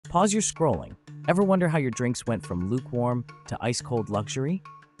Pause your scrolling. Ever wonder how your drinks went from lukewarm to ice-cold luxury?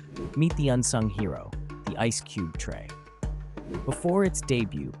 Meet the unsung hero, the ice cube tray. Before its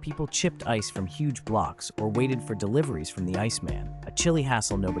debut, people chipped ice from huge blocks or waited for deliveries from the Iceman, a chilly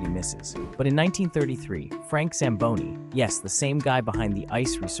hassle nobody misses. But in 1933, Frank Zamboni, yes, the same guy behind the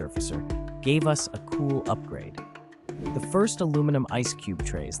ice resurfacer, gave us a cool upgrade. The first aluminum ice cube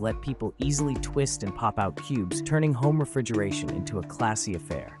trays let people easily twist and pop out cubes, turning home refrigeration into a classy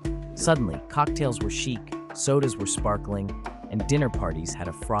affair. Suddenly, cocktails were chic, sodas were sparkling, and dinner parties had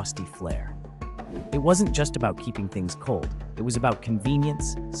a frosty flair. It wasn't just about keeping things cold, it was about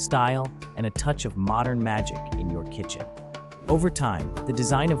convenience, style, and a touch of modern magic in your kitchen. Over time, the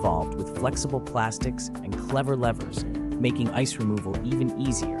design evolved with flexible plastics and clever levers, making ice removal even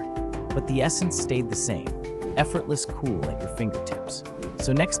easier. But the essence stayed the same, effortless cool at your fingertips.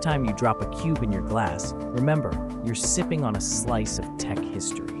 So next time you drop a cube in your glass, remember, you're sipping on a slice of tech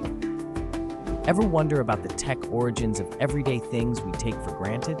history. Ever wonder about the tech origins of everyday things we take for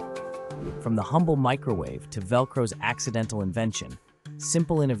granted? From the humble microwave to Velcro's accidental invention,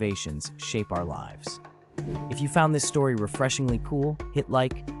 simple innovations shape our lives. If you found this story refreshingly cool, hit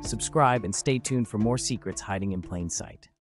like, subscribe, and stay tuned for more secrets hiding in plain sight.